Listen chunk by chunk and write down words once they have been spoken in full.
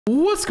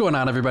What's going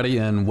on, everybody,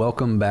 and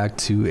welcome back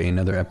to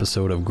another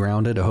episode of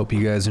Grounded. I hope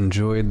you guys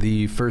enjoyed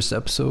the first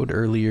episode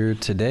earlier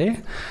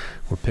today.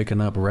 We're picking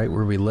up right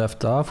where we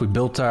left off. We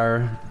built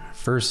our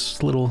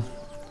first little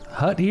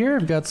hut here.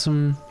 I've got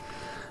some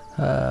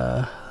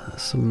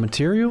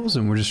materials,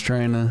 and we're just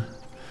trying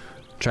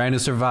to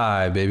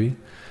survive, baby.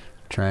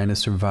 Trying to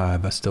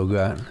survive. I still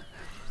got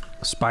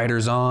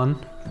spiders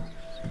on,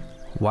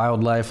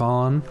 wildlife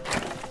on.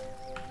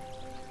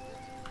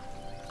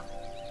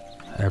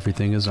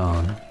 Everything is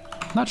on.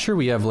 Not sure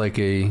we have like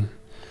a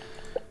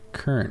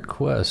current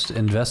quest.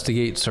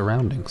 Investigate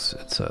surroundings,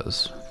 it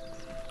says.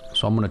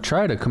 So I'm gonna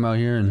try to come out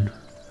here and,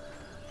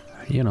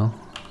 you know,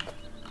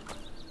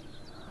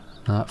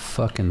 not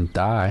fucking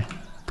die.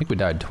 I think we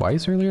died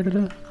twice earlier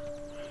today.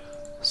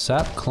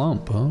 Sap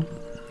clump, huh?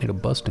 Need a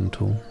busting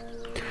tool.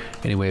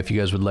 Anyway, if you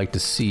guys would like to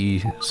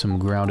see some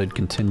Grounded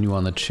continue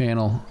on the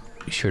channel,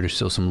 be sure to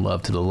show some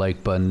love to the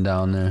like button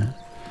down there.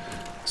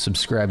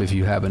 Subscribe if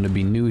you happen to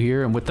be new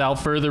here, and without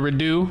further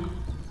ado,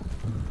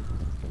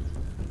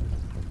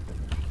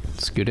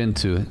 let's get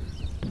into it.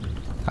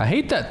 I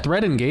hate that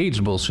threat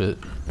engage bullshit.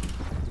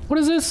 What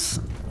is this?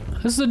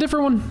 This is a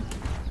different one.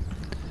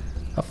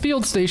 A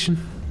field station.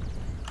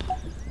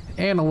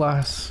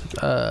 Analyze.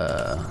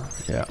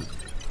 Yeah.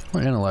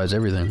 We'll analyze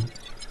everything.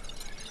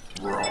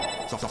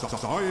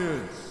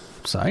 Science.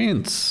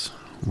 Science.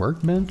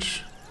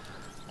 Workbench.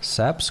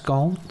 Sap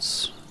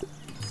sconce.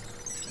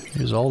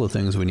 Here's all the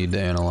things we need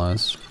to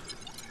analyze.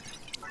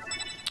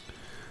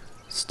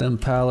 Stem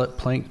pallet,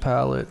 plank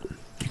pallet.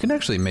 You can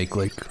actually make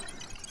like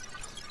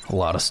a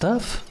lot of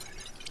stuff.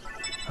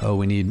 Oh,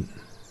 we need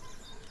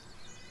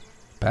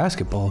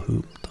basketball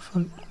hoop. What the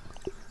fuck?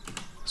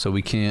 So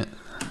we can't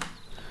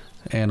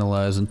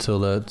analyze until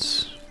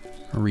that's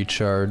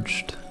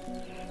recharged.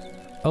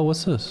 Oh,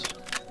 what's this?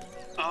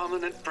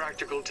 Eminent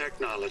Practical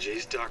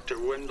Technologies,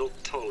 Dr. Wendell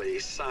Tully,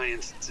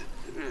 Science...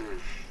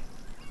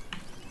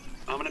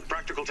 Eminent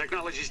Practical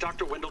Technologies,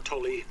 Dr. Wendell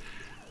Tully,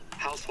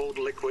 Household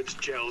Liquids,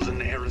 Gels,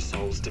 and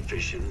Aerosols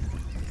Division.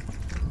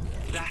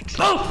 That's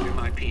where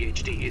my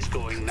PhD is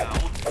going now.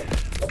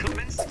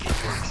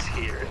 Kaminsky works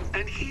here,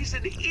 and he's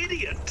an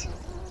idiot.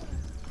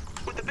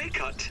 With the pay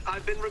cut,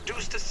 I've been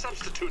reduced to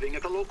substituting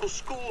at the local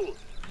school.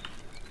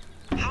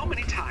 How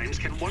many times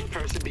can one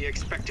person be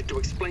expected to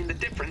explain the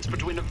difference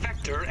between a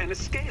vector and a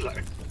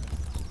scalar?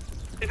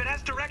 If it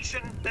has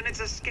direction, then it's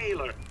a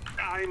scalar.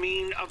 I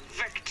mean, a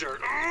vector.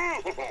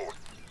 Oh!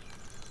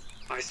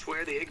 I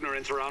swear the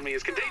ignorance around me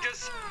is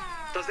contagious.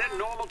 Does that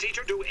normal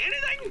teacher do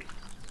anything?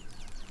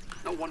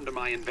 No wonder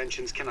my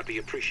inventions cannot be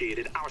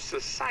appreciated. Our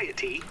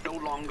society no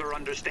longer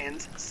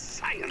understands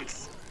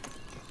science.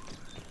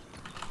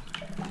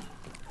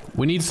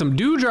 We need some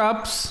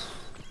dewdrops.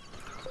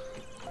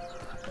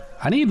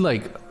 I need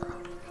like,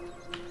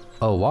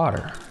 oh,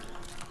 water.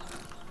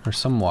 Or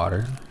some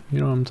water. You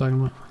know what I'm talking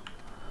about?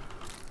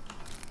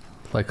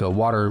 Like a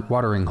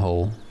watering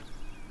hole.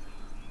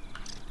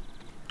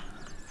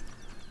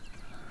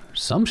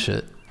 Some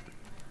shit.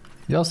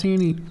 Y'all see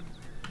any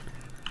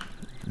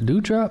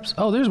dewdrops?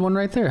 Oh, there's one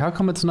right there. How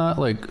come it's not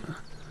like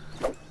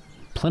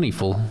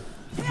plentiful?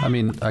 I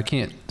mean, I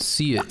can't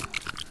see it.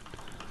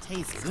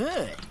 Tastes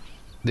good.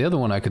 The other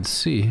one I could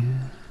see.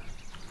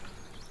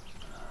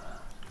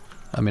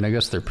 I mean, I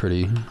guess they're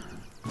pretty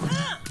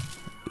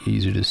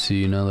easy to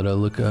see now that I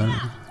look at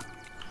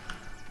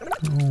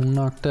it. We'll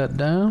knock that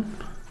down.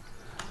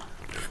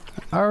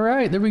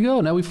 Alright, there we go.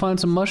 Now we find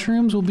some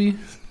mushrooms, we'll be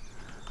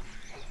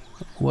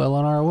well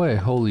on our way.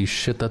 Holy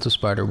shit, that's a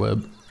spider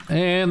web.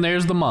 And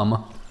there's the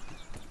mama.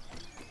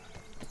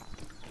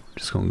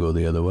 Just gonna go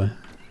the other way.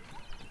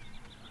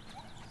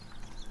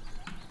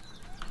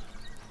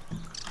 I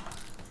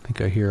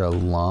think I hear a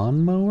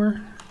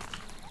lawnmower.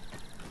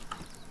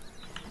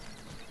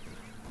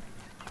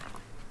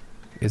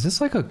 Is this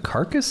like a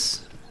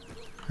carcass?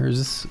 Or is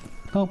this...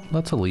 Oh,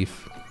 that's a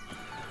leaf.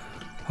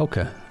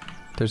 Okay.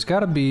 There's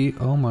gotta be...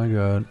 Oh my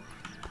god.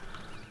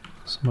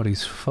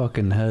 Somebody's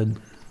fucking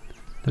head.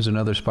 There's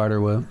another spider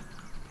web.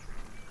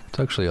 It's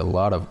actually a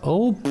lot of...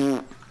 Oh!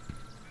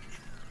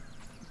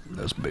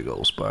 That's a big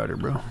old spider,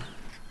 bro.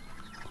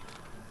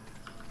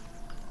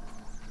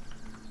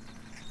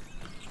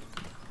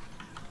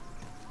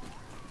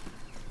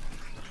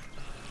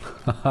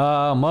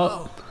 Haha, I'm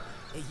up.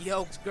 A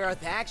yoked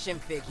girth action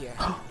figure.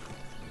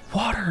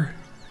 Water!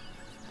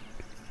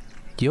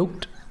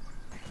 Yoked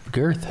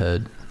girth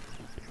head.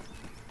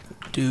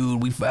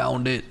 Dude, we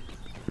found it.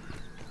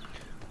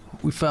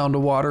 We found a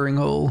watering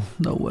hole.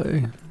 No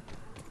way.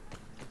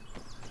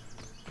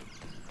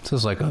 This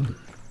is like a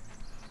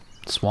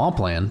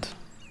swampland.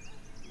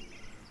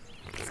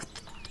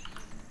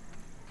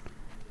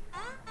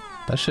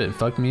 That shit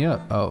fucked me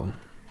up. Oh.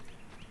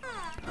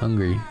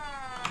 Hungry.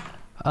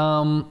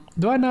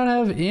 Do I not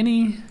have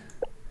any?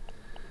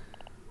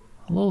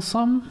 A little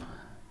something?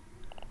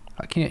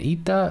 I can't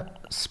eat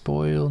that.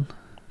 Spoiled.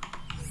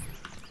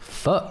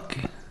 Fuck.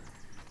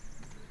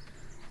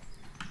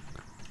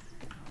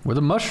 Where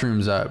the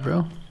mushrooms at,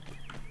 bro?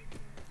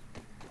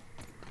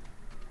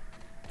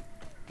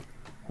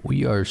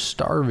 We are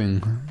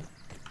starving.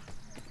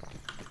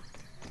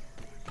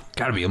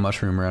 Gotta be a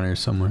mushroom around here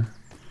somewhere.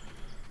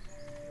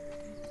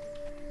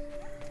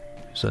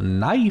 There's a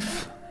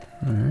knife.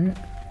 Alright.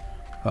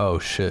 Oh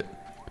shit.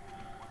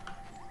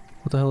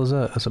 What the hell is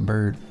that? That's a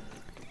bird.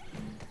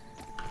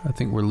 I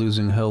think we're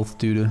losing health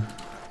due to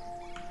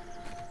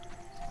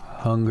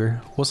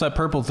hunger. What's that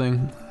purple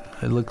thing?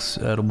 It looks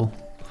edible.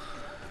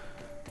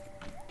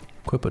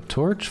 Equip a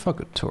torch? Fuck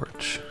a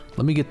torch.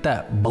 Let me get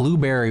that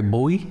blueberry,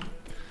 boy.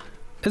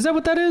 Is that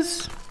what that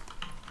is?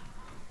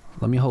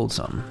 Let me hold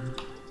something.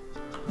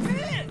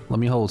 Let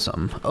me hold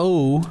something.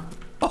 Oh.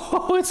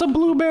 Oh, it's a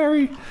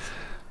blueberry.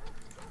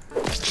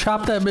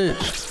 Chop that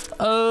bitch.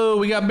 Oh,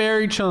 we got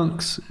berry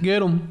chunks. Get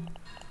them.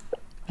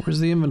 Where's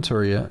the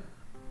inventory at?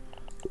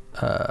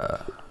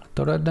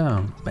 Throw that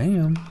down.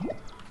 Bam.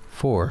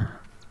 4.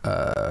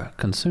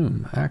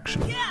 Consume.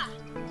 Action.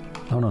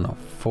 No.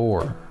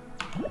 4.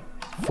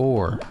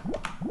 4.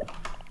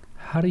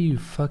 How do you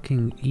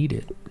fucking eat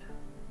it?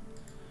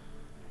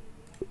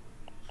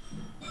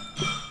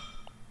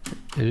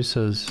 It just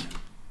says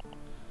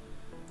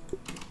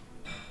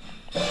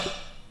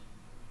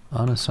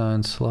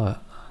unassigned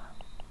slot.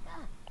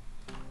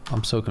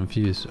 I'm so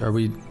confused. Are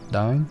we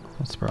dying?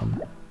 What's the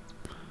problem?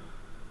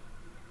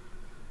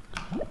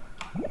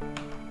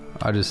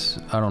 I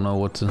don't know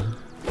what to...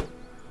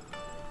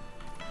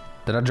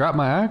 Did I drop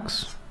my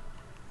axe?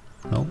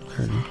 Nope,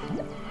 there it is.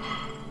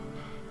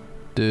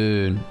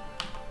 Dude.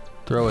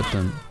 Throw it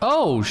then.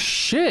 Oh,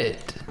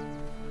 shit!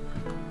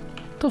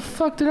 The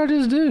fuck did I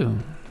just do?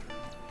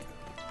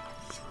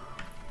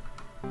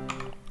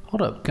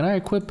 Hold up, can I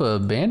equip a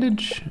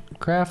bandage?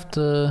 Craft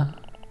a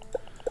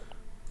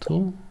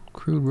tool?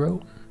 Crude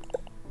rope?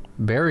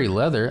 Berry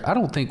leather? I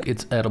don't think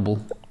it's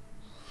edible.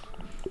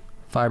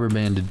 Fiber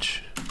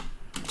bandage.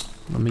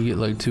 Let me get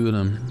like 2 of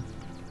them.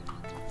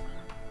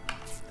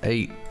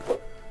 8.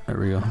 There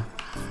we go.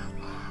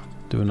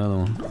 Do another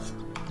one.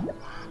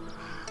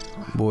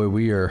 Boy,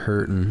 we are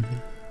hurting.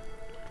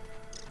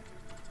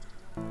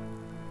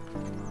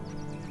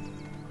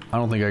 I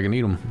don't think I can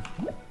eat them.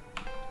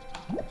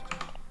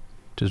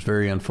 Just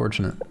very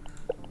unfortunate.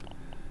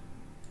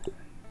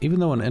 Even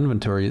though in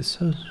inventory it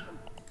says...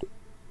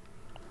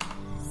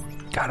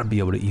 Gotta be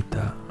able to eat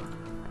that.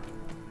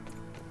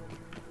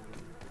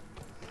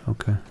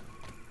 Okay.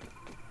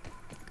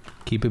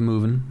 Keep it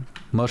moving.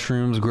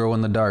 Mushrooms grow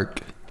in the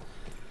dark.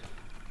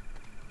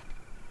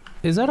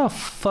 Is that a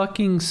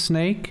fucking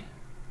snake?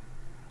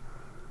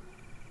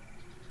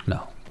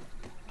 No.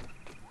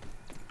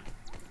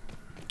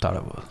 Thought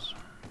it was.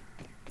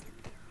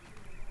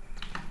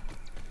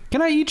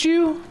 Can I eat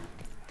you?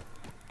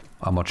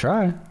 I'm gonna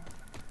try.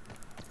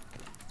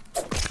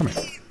 Come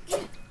here.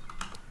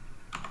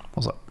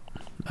 What's up?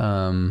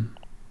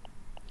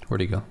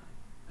 Where'd he go?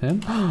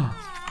 Him?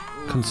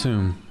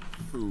 Consume.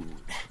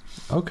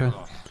 Okay.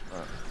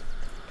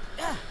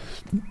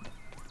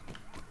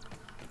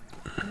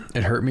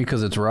 It hurt me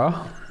because it's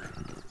raw.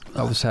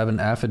 I was having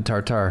aphid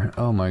tartare.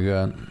 Oh my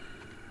god.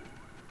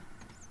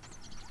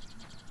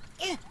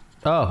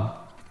 Oh.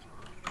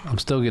 I'm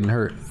still getting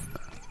hurt.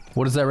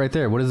 What is that right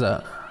there? What is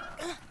that?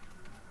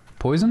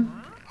 Poison?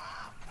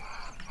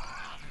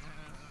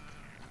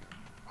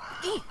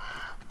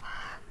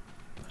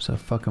 There's a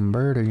fucking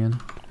bird again.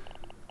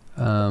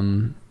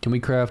 Can we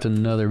craft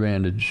another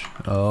bandage?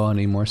 Oh, I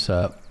need more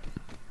sap.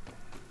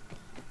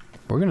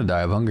 We're gonna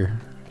die of hunger.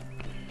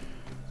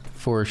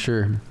 For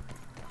sure.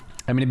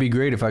 I mean, it'd be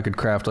great if I could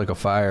craft like a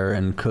fire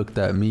and cook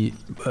that meat,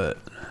 but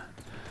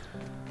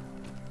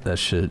that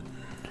shit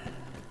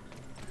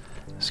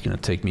is gonna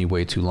take me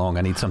way too long.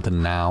 I need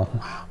something now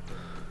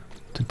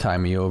to tie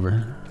me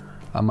over.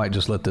 I might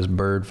just let this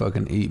bird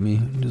fucking eat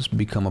me, just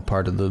become a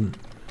part of the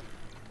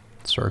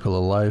circle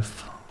of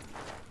life.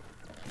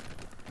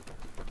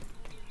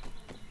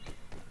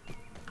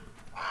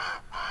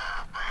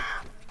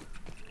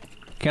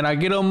 Can I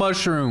get a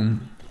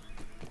mushroom?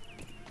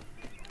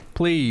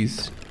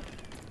 Please.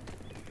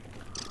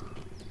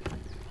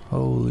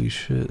 Holy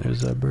shit,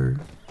 there's that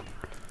bird.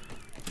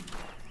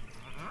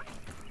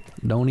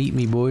 Don't eat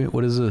me, boy.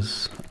 What is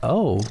this?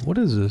 Oh, what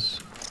is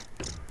this?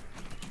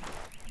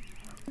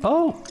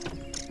 Oh!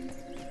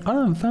 I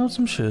done found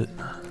some shit.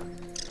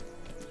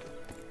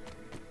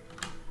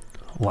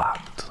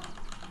 Locked.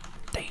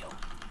 Damn.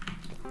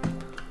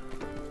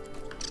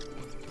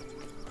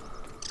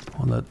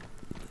 Well, that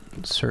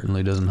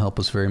certainly doesn't help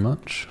us very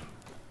much.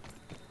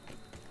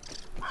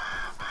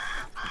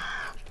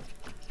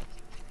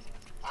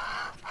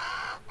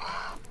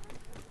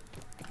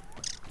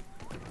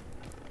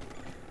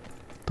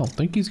 Don't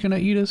think he's gonna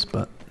eat us,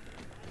 but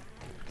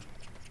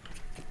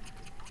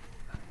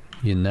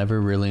you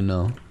never really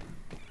know.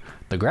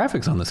 The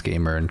graphics on this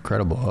game are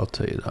incredible, I'll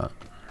tell you that.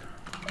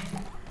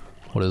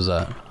 What is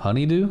that?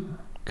 Honeydew?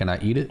 Can I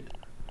eat it?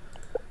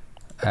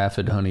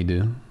 Aphid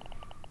honeydew.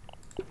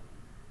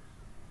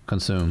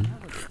 Consume.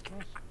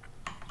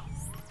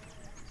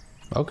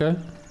 Okay.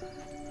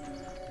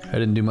 I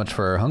didn't do much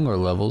for our hunger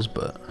levels,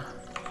 but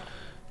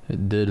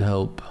it did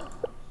help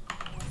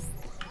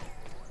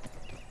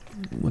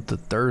with the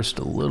thirst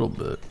a little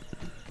bit.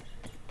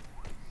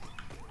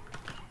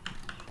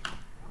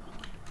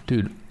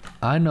 Dude,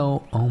 I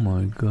know. Oh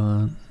my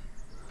god.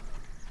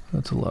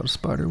 That's a lot of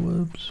spider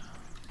webs.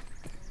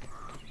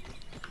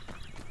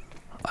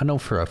 I know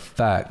for a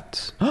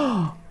fact.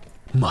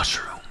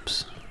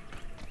 Mushrooms.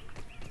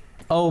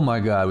 Oh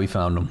my god, we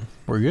found them.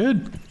 We're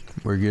good.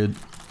 We're good.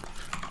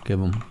 Give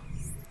them.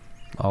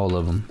 All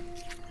of them.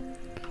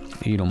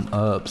 Eat them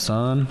up,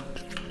 son.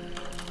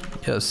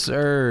 Yes,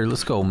 sir.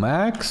 Let's go,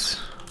 Max.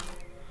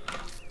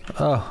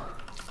 Oh.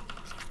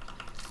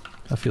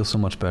 I feel so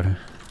much better.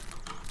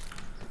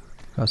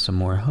 Got some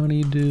more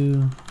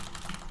honeydew.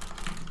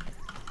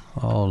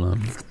 All of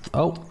them.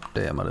 Oh,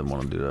 damn, I didn't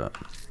want to do that.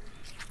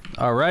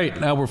 All right,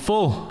 now we're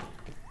full.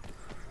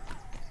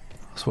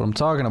 That's what I'm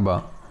talking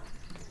about.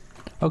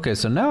 Okay,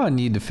 so now I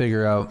need to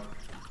figure out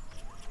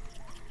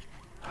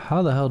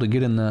how the hell to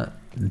get in that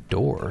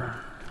door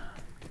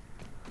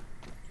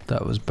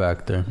that was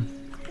back there.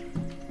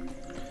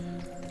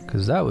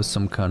 Because that was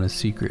some kind of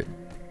secret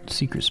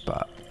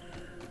spot.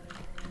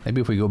 Maybe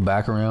if we go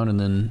back around and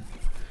then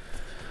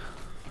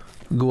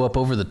go up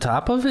over the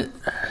top of it,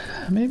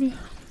 maybe?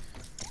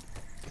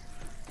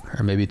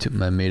 Or maybe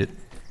I made it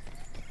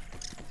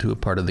to a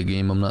part of the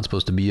game I'm not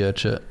supposed to be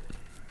at yet.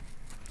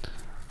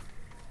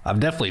 I've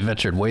definitely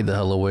ventured way the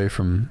hell away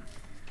from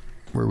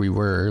where we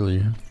were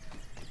earlier.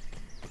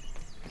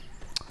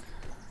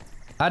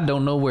 I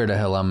don't know where the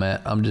hell I'm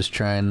at. I'm just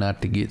trying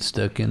not to get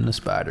stuck in the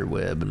spider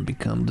web and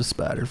become the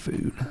spider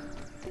food.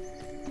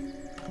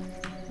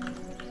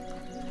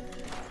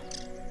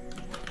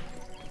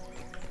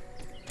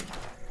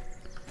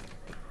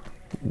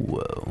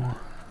 Whoa.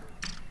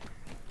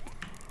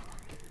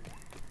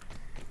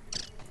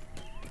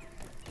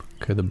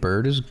 Okay, the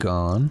bird is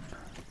gone.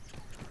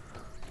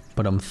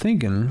 But I'm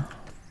thinking,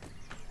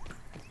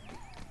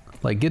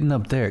 like getting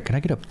up there. Can I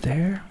get up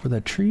there where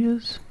that tree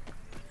is?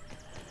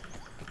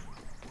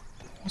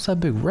 What's that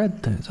big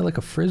red thing? Is that like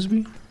a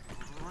frisbee?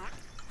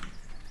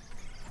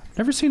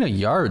 Never seen a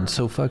yard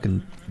so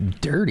fucking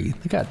dirty.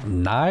 They got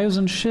knives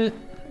and shit.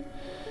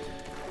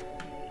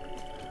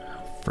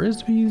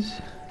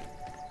 Frisbees.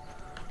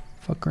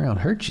 Fuck around,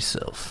 hurt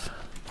yourself.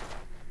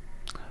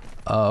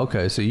 Oh,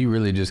 okay, so you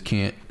really just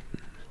can't.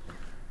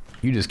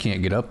 You just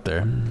can't get up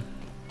there.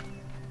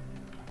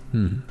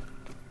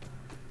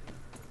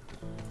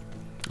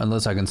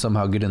 Unless I can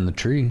somehow get in the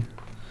tree.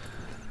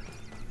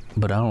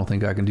 But I don't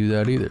think I can do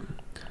that either.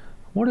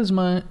 What is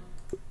my...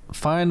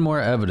 Find more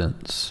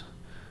evidence.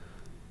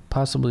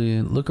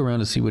 Possibly look around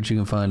to see what you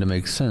can find to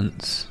make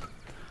sense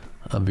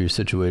of your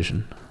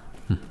situation.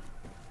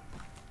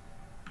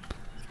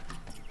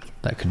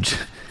 That could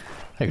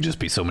just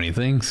be so many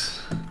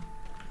things.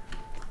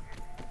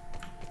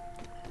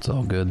 It's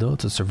all good though.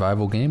 It's a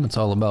survival game. It's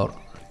all about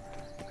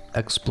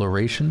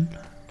exploration.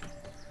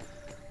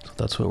 So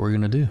that's what we're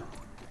gonna do.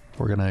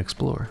 We're gonna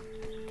explore.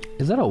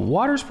 Is that a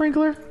water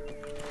sprinkler?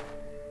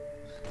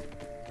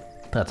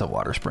 That's a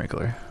water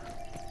sprinkler.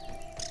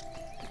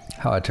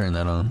 How I turn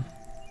that on?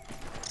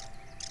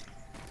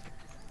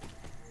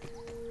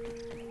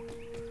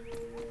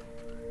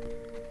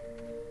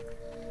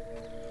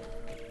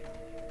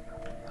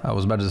 I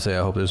was about to say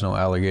I hope there's no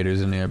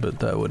alligators in here, but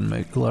that wouldn't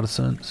make a lot of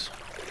sense.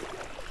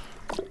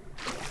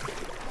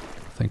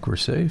 I think we're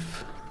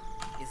safe.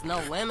 It's no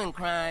lemon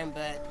crime,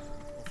 but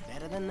it's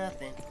better than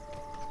nothing.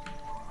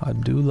 I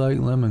do like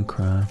lemon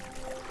crime.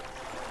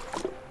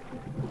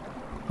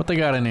 What they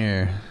got in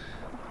here?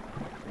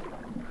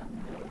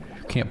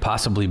 Can't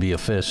possibly be a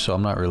fish, so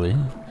I'm not really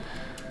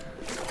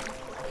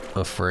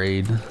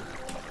afraid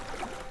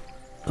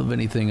of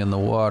anything in the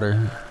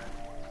water.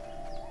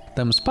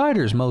 Them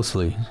spiders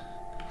mostly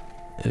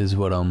is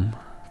what I'm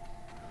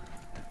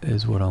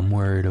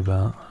worried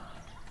about.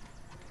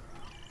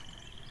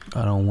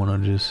 I don't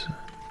want to just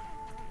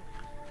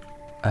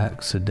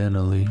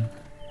accidentally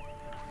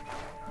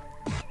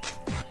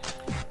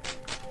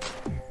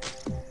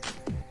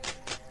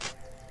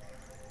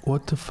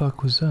What the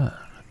fuck was that?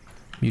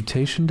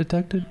 Mutation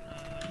detected?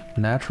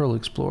 Natural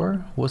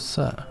Explorer? What's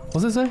that?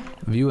 What's it say?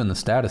 View in the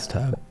status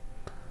tab.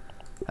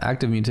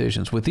 Active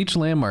mutations. With each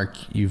landmark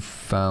you've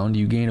found,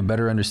 you gain a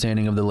better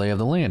understanding of the lay of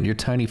the land. Your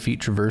tiny feet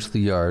traverse the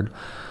yard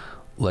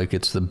like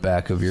it's the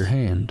back of your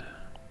hand.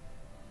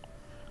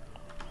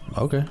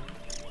 Okay.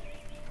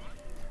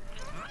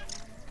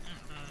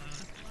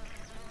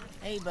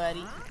 Hey,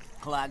 buddy.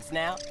 Clogs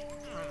now.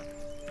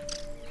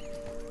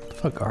 What the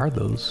fuck are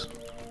those?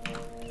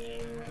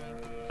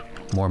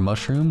 More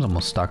mushrooms. I'm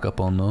gonna stock up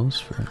on those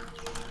for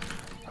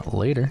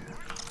later.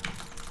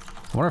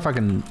 I wonder if I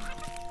can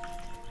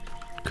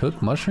cook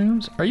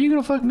mushrooms? Are you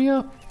gonna fuck me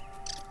up?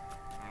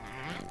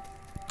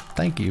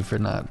 Thank you for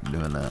not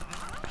doing that.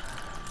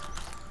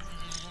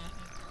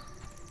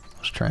 I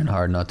was trying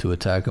hard not to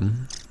attack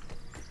them.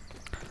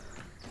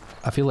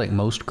 I feel like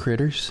most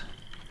critters,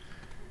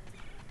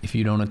 if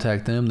you don't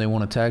attack them, they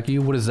won't attack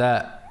you. What is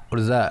that? What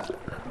is that?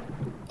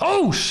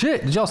 Oh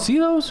shit! Did y'all see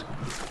those?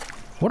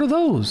 What are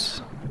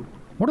those?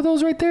 What are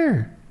those right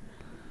there?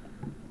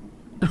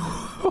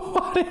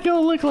 Why did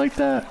y'all look like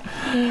that?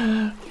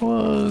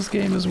 Whoa, this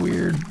game is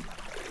weird.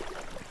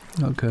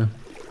 Okay.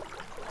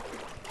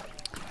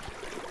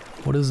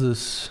 What is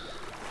this?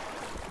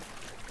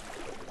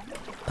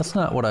 That's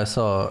not what I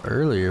saw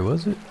earlier,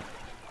 was it?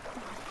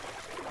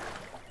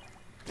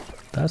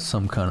 That's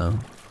some kind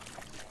of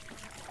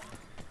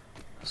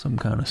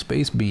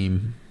space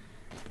beam.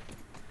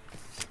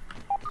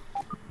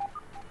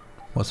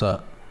 What's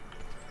up?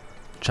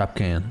 Chop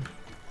can.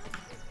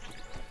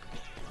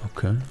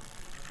 Okay.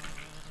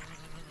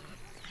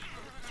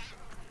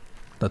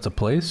 That's a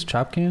place?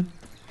 Chop can?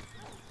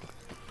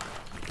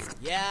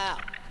 Yeah,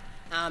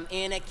 I'm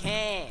in a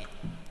can,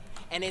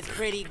 and it's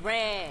pretty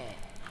grand.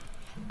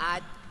 I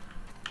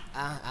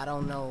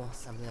don't know,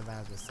 something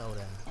about the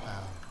soda.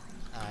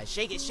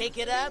 Shake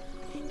it up,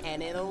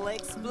 and it'll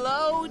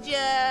explode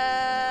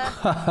ya.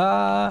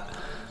 Haha.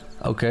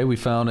 Okay, we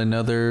found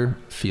another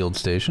field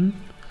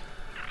station,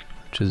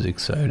 which is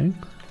exciting.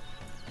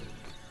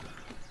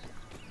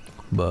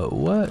 But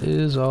what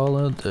is all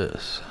of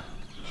this?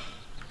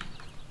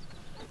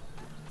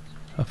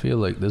 I feel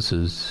like this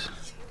is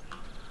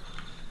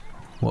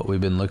what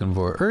we've been looking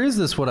for. Or is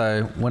this what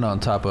I went on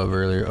top of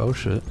earlier? Oh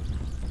shit.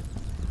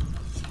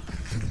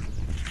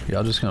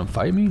 Y'all just gonna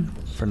fight me?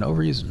 For no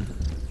reason.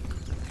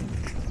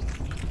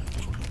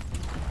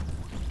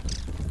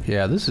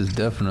 Yeah, this is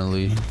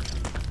definitely...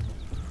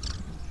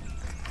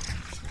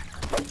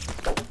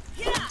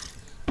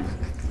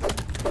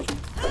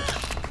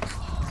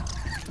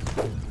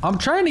 I'm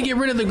trying to get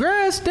rid of the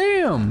grass,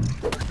 damn!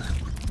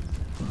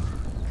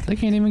 They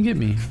can't even get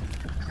me.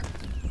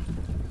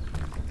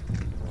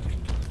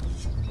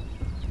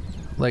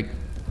 Like,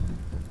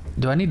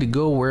 do I need to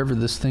go wherever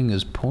this thing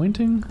is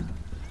pointing?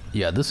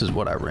 Yeah, this is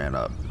what I ran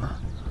up.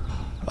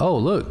 Oh,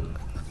 look.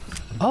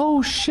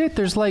 Oh, shit,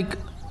 there's like...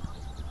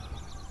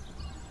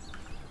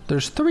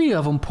 There's 3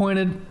 of them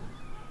pointed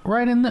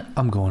right in there.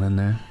 I'm going in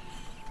there.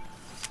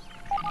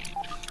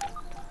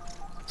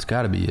 It's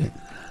gotta be it.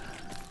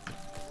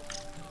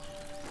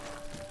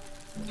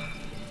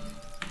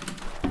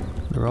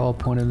 They're all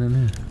pointed in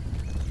here.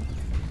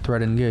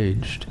 Threat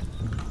engaged.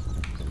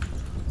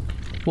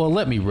 Well,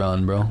 let me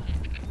run, bro.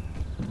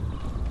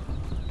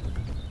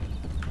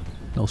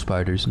 No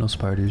spiders, no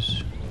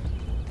spiders.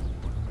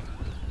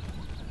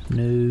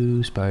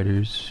 No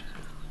spiders.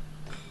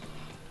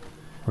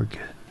 We're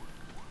good.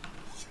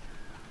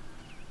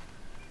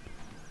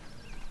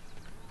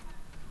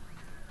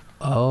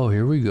 Oh,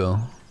 here we go.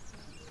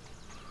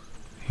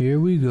 Here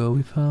we go,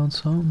 we found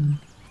something.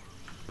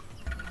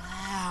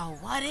 Wow,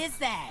 what is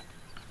that?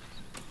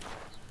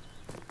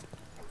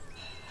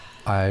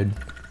 I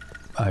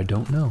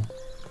don't know.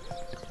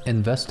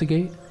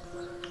 Investigate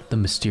the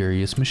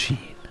mysterious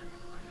machine.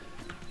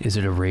 Is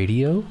it a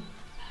radio?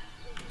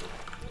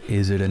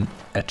 Is it an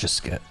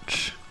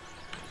Etch-a-Sketch?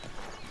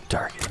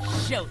 Target.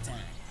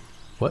 Showtime.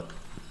 What?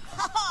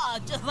 Haha,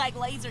 just like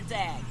laser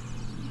tag.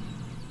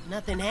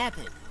 Nothing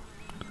happened.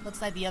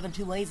 Looks like the other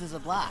 2 lasers are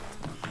blocked.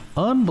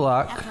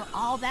 Unblock. After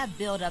all that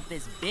build-up,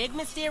 this big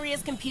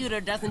mysterious computer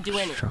doesn't do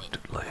anything.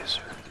 Constructed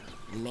laser.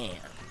 Man.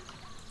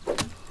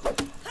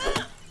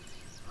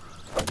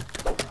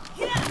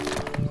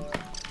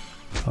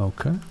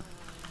 Okay.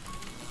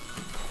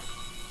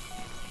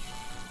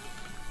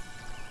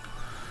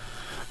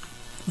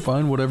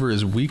 Find whatever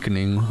is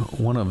weakening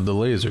one of the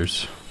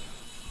lasers.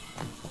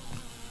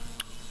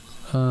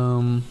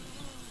 I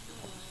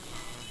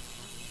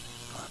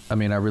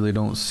mean, I really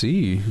don't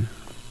see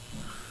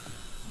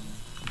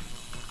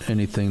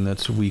anything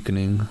that's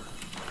weakening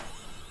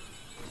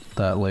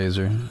that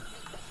laser.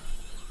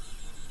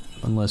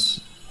 Unless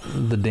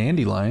the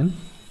dandelion,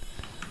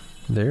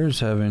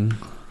 there's having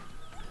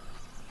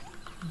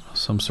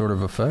some sort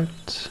of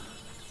effect.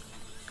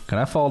 Can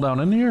I fall down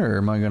in here, or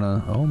am I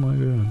gonna... Oh my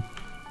god.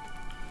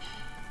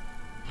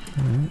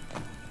 Alright.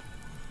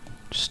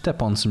 Just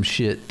step on some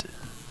shit.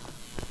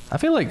 I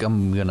feel like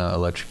I'm gonna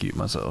electrocute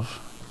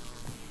myself.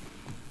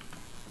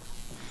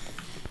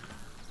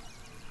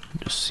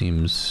 Just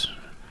seems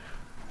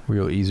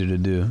real easy to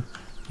do.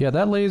 Yeah,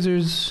 that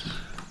laser's...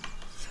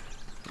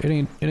 It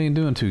ain't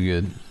doing too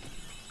good.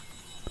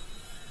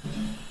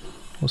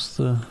 What's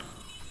the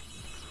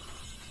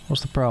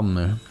problem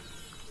there?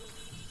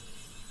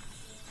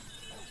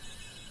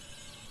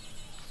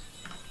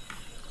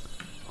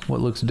 What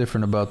looks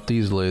different about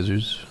these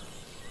lasers?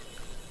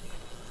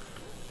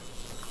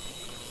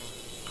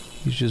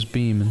 He's just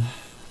beaming.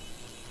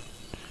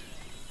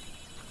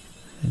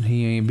 And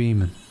he ain't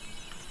beaming.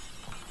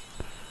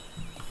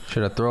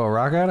 Should I throw a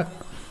rock at it?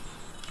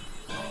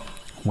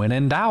 When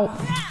in doubt.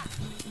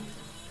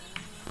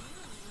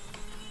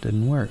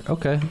 Didn't work.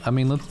 Okay, I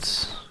mean,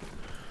 let's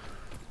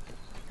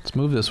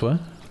move this way.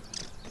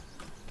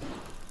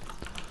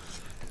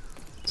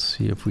 Let's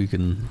see if we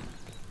can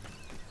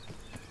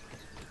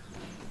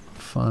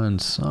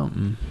find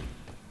something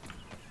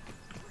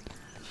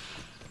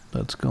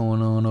that's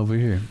going on over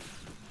here.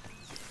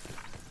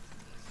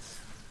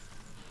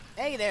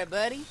 Hey there,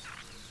 buddy.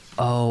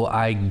 Oh,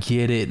 I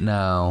get it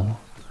now.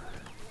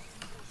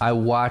 I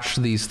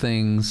watched these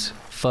things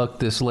fuck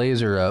this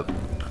laser up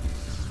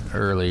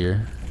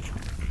earlier.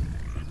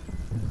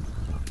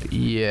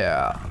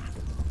 Yeah.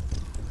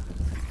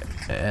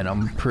 And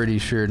I'm pretty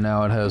sure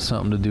now it has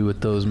something to do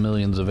with those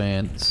millions of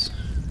ants.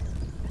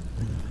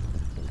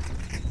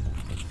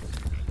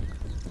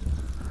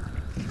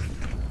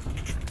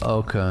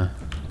 Okay.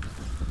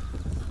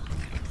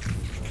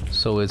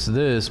 So it's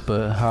this,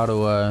 but how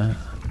do I...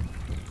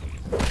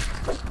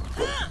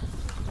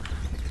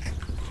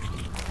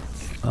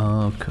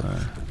 Okay,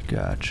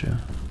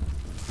 gotcha.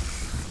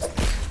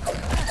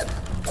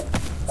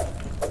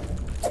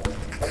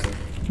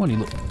 What do you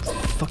look...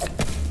 Fuck,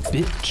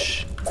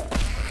 bitch.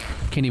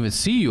 Can't even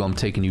see you, I'm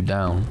taking you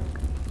down.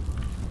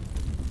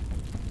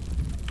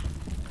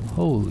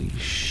 Holy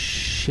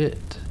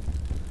shit.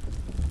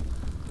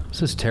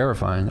 This is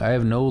terrifying. I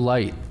have no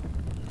light.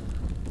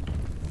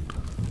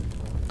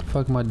 What the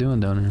fuck am I doing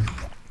down here?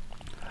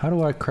 How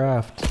do I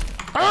craft?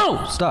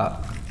 Oh!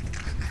 Stop.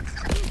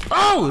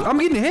 Oh! I'm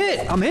getting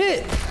hit! I'm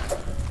hit!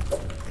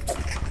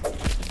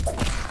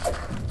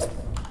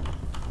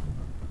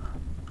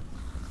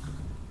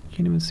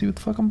 Can't even see what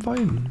the fuck I'm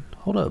fighting.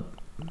 Hold up.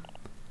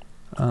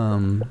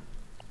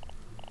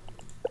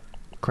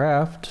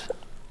 Craft.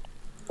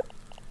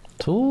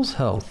 Tools,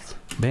 health,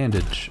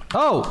 bandage.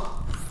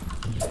 Oh!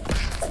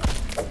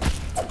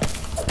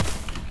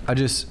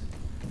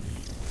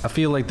 I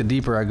feel like the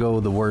deeper I go,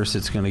 the worse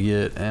it's gonna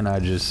get, and I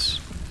just...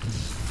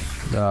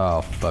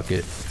 Oh, fuck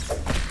it.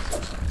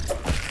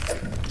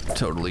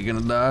 Totally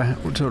gonna die.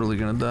 We're totally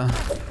gonna die.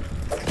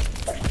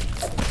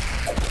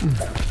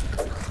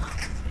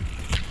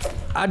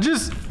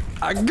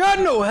 I got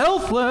no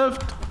health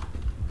left!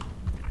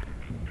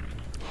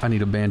 I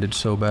need a bandage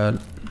so bad.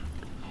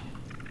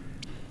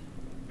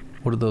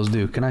 What do those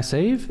do? Can I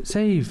save?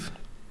 Save!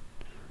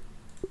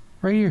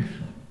 Right here.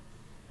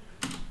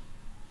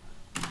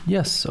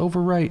 Yes,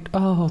 overwrite.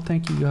 Oh,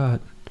 thank you, God.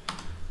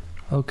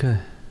 Okay.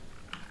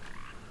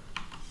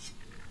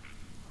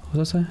 What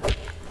does that say?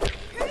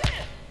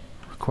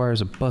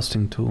 Requires a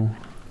busting tool.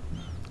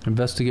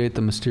 Investigate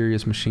the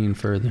mysterious machine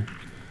further.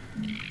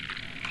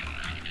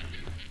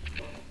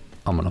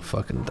 I'm gonna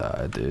fucking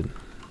die, dude.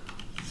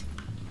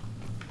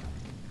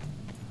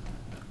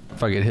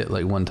 If I get hit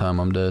like one time,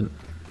 I'm dead.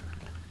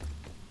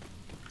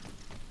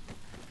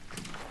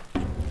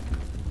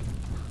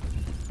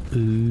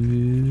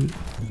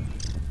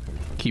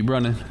 Keep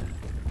running.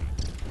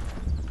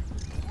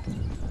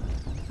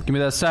 Give me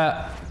that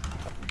sap.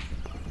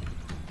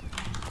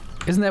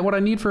 Isn't that what I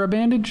need for a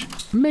bandage?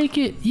 Make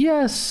it,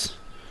 yes.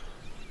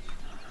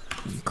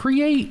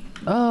 Create.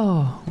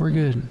 Oh, we're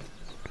good.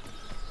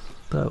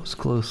 That was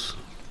close.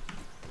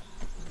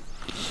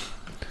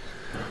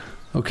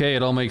 Okay,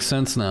 it all makes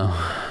sense now.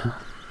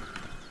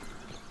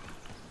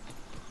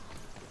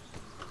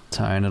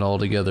 Tying it all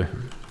together.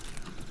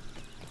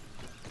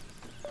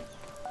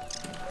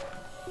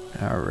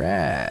 All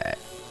right.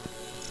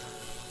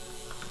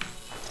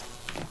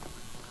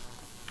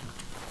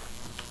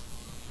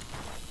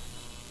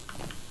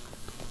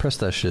 Press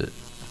that shit.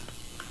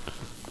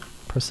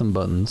 Press some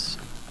buttons.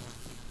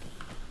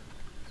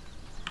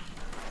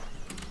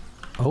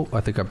 Oh,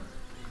 I think I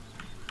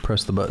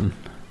pressed the button.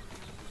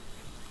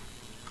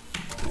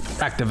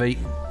 Activate.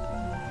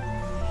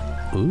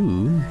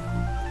 Ooh.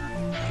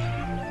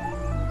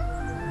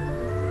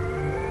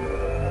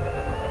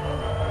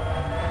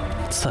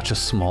 It's such a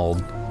small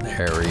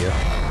area.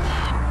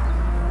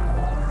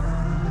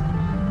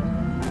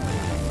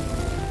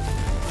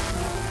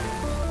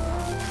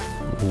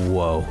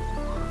 Whoa.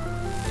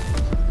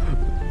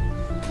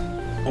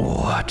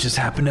 What just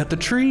happened at the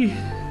tree?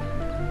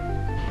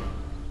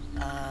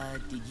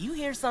 Did you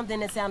hear something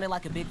that sounded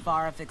like a big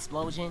far-off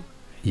explosion?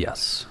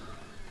 Yes.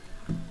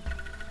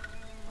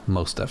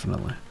 Most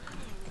definitely.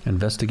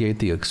 Investigate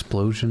the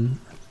explosion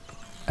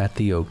at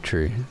the oak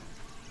tree.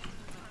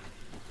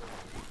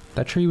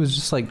 That tree was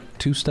just like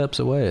 2 steps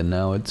away and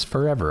now it's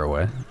forever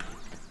away.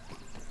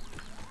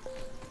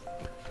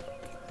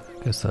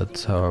 Guess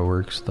that's how it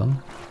works though.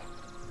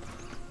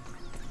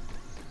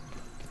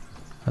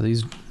 Are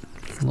these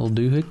little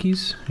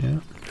doohickeys? Yeah.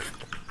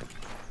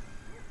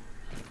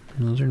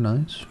 Those are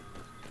nice.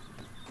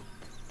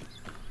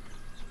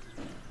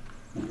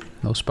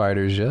 No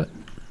spiders yet.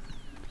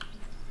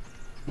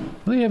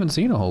 Really haven't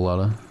seen a whole lot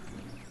of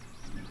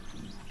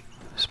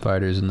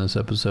spiders in this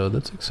episode.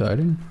 That's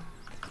exciting.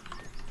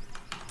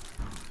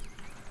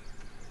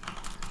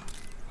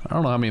 I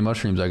don't know how many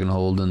mushrooms I can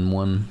hold in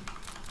one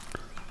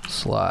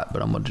slot,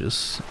 but I'm gonna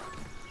just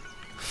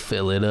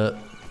fill it up.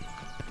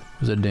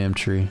 There's a damn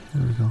tree.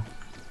 There we go.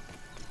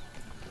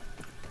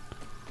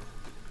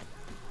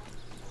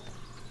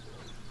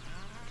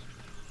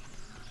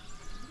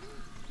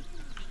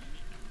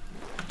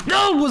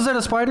 No! Was that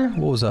a spider?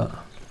 What was that?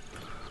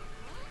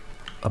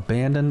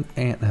 Abandoned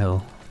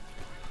anthill.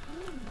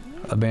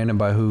 Abandoned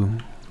by who?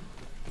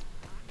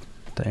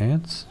 The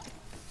ants?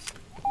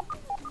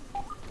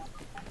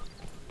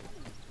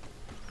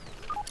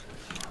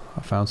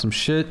 I found some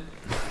shit.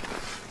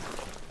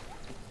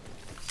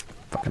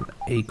 Fucking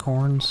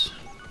acorns.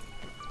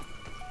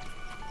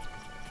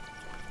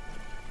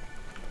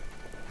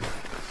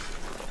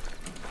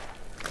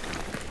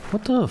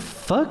 What the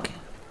fuck?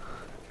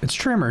 It's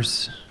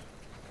trimmers.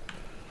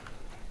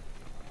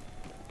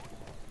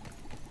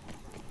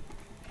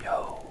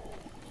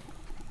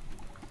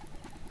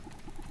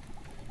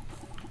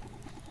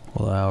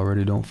 I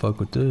already don't fuck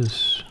with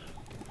this.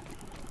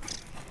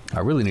 I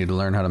really need to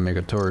learn how to make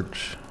a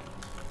torch.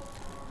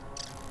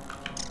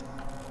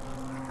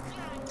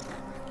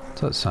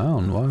 What's that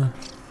sound? Why?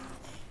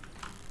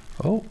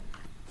 Oh,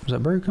 is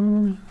that bird coming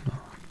from me? No.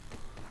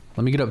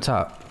 Let me get up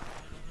top.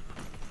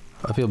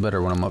 I feel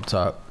better when I'm up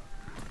top.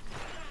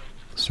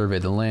 Survey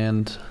the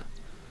land.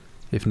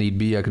 If need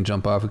be, I can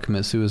jump off and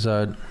commit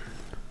suicide.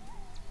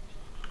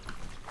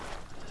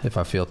 If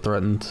I feel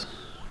threatened.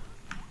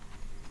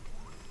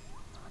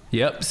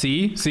 Yep,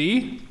 see?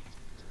 See?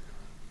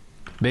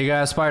 Big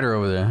ass spider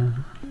over there.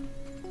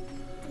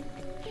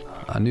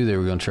 I knew they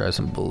were gonna try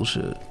some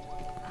bullshit.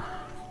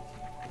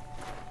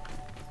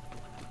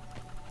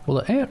 Will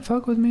the ant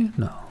fuck with me?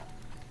 No.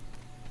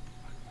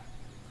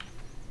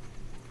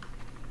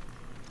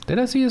 Did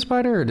I see a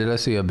spider or did I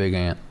see a big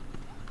ant?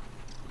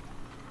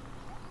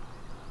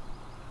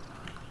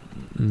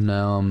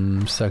 Now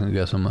I'm second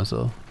guessing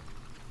myself.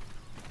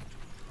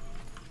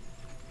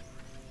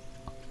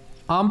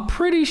 I'm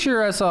pretty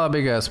sure I saw a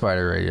big ass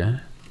spider right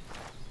here.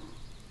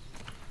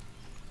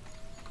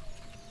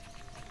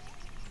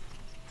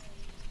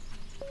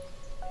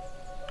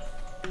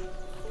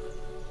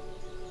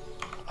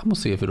 I'm gonna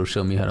see if it'll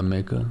show me how to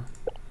make a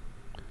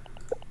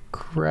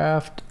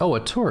craft. Oh, a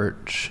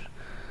torch.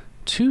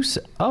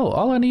 Oh,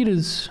 all I need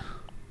is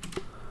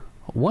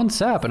 1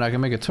 sap and I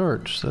can make a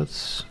torch.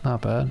 That's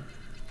not bad.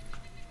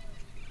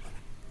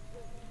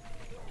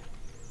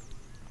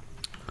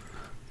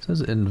 It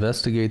says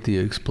investigate the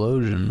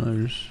explosion.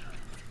 There's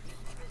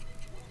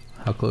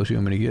how close you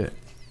want me to get?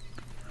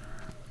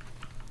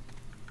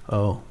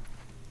 Oh.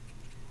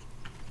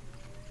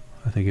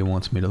 I think it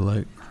wants me to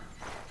like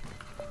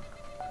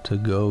to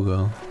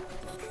go.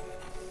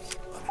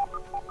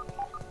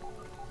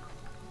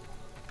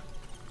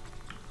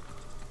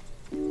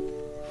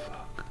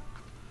 Fuck.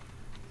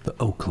 The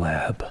Oak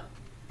Lab.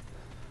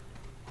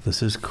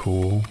 This is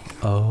cool.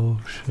 Oh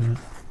shit.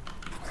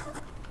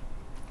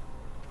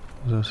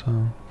 What's that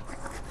sound?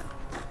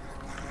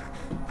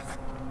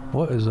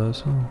 What is that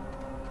sound?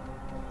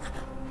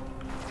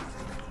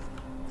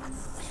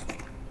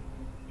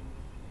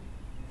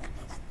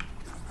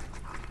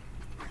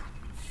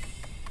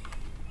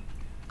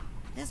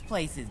 This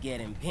place is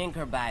getting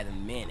pinker by the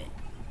minute.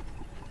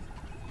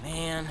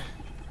 Man.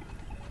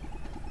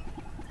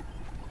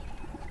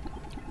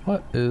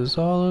 What is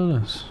all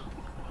of this?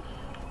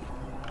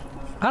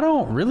 I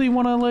don't really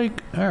want to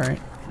like...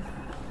 Alright.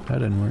 That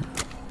didn't work.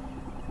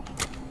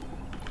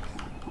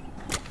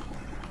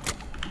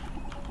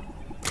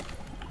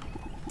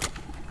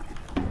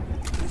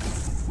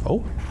 Oh.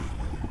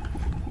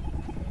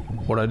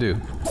 What'd I do?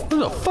 Who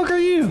the fuck are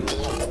you?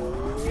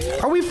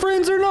 Are we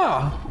friends or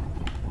not?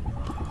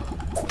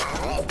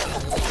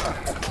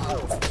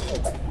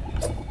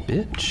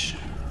 Bitch.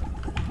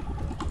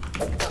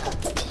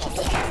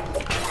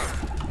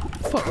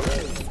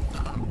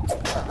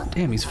 Fuck.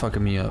 Damn, he's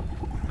fucking me up.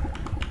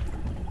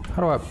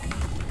 How do I...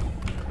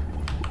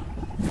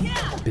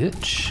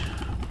 Bitch.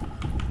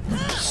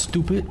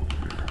 Stupid.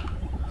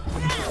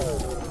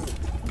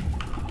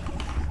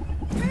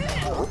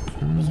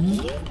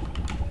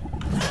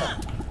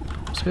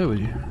 What's good with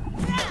you?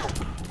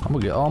 I'm gonna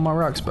get all my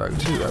rocks back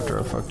too after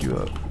I fuck you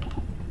up.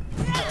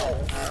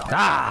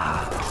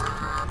 Ah!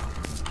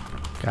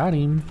 Got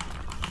him.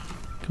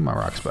 Get my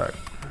rocks back.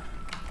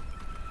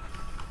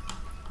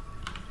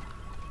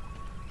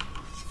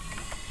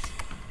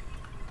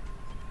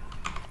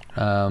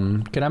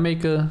 Can I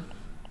make a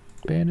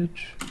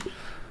bandage?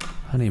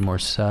 I need more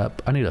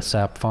sap. I need a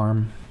sap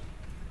farm.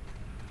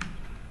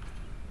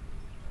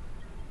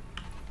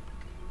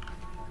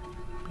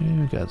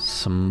 Yeah, we got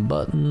some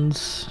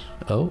buttons.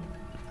 Oh.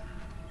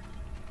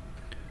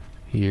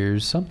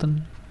 Here's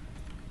something.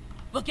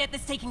 We'll get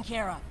this taken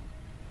care of.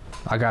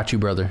 I got you,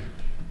 brother.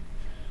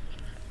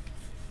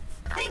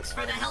 Thanks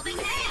for the helping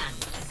hand.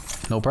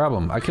 No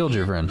problem. I killed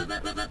your friend.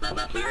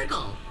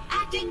 Burgle,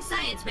 acting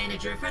science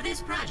manager for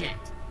this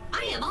project.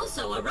 I am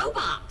also a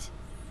robot.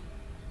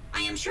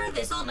 I am sure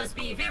this all must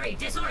be very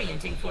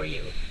disorienting for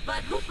you,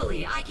 but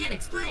hopefully I can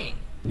explain.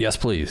 Yes,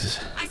 please.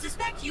 I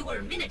suspect you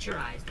were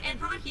miniaturized and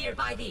brought here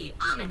by the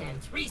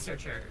Eminent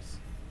researchers.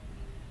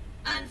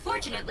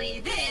 Unfortunately,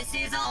 this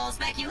is all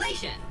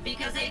speculation,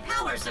 because a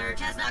power surge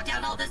has knocked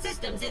out all the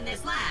systems in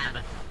this lab.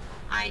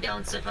 I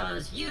don't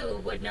suppose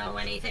you would know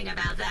anything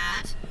about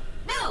that.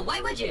 No, why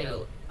would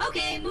you?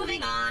 Okay,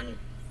 moving on.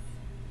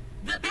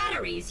 The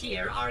batteries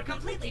here are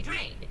completely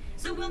drained,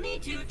 so we'll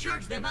need to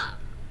charge them up.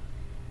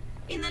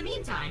 In the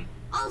meantime,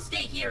 I'll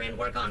stay here and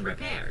work on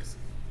repairs.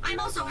 I'm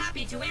also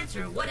happy to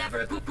answer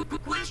whatever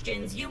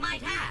questions you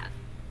might have.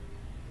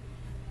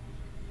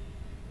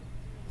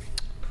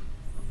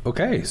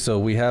 Okay, so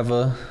we have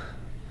a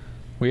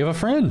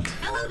friend.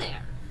 Hello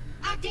there.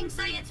 Acting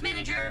Science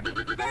Manager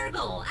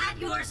Burgle at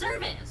your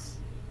service.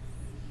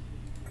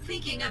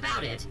 Thinking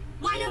about it,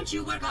 why don't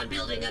you work on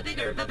building a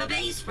bigger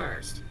base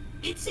first?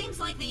 It seems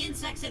like the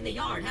insects in the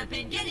yard have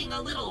been getting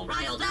a little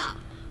riled up.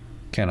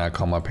 Can I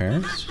call my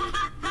parents?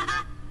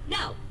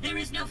 No, there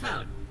is no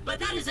phone, but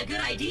that is a good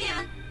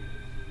idea.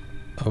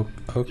 Oh,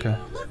 okay.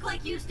 You look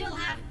like you still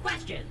have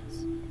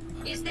questions.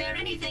 Is there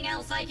anything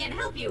else I can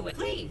help you with?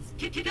 Please,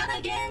 come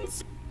again.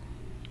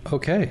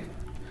 Okay.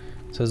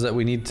 Says that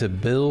we need to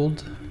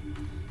build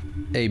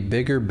a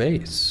bigger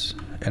base.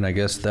 And I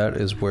guess that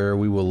is where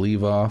we will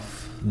leave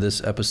off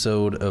this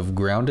episode of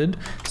Grounded.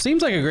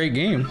 Seems like a great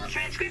game.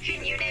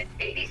 Transcription unit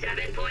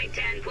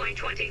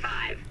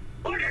 87.10.25.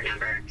 Order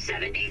number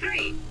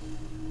 73.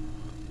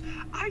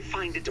 I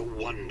find it a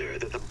wonder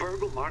that the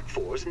Burgle Mark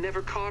IVs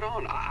never caught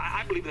on.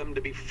 I believe them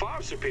to be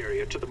far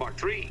superior to the Mark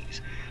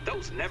IIIs.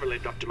 Those never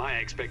lived up to my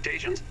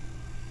expectations.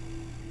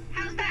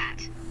 How's that?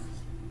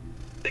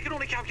 They can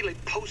only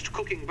calculate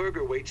post-cooking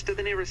burger weights to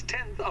the nearest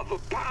tenth of a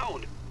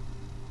pound.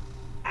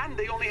 And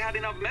they only had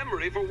enough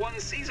memory for one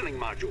seasoning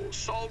module,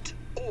 salt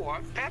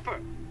or pepper.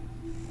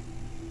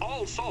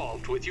 All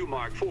solved with you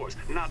Mark IVs,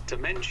 not to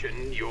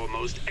mention your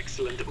most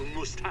excellent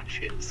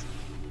mustaches.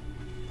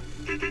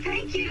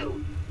 Thank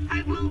you.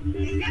 I will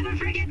never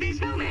forget this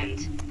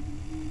moment.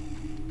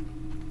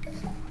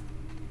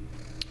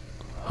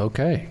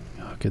 Okay,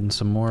 getting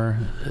some more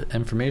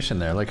information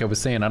there. Like I was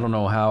saying, I don't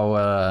know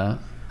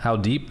how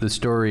deep the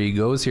story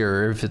goes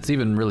here, or if it's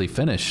even really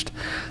finished.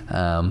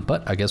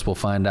 But I guess we'll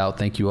find out.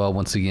 Thank you all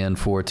once again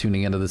for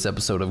tuning into this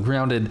episode of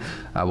Grounded.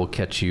 I will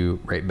catch you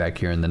right back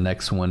here in the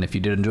next one. If you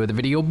did enjoy the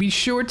video, be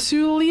sure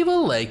to leave a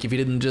like if you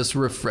didn't just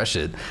refresh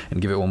it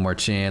and give it one more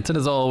chance. And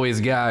as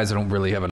always, guys, I don't really have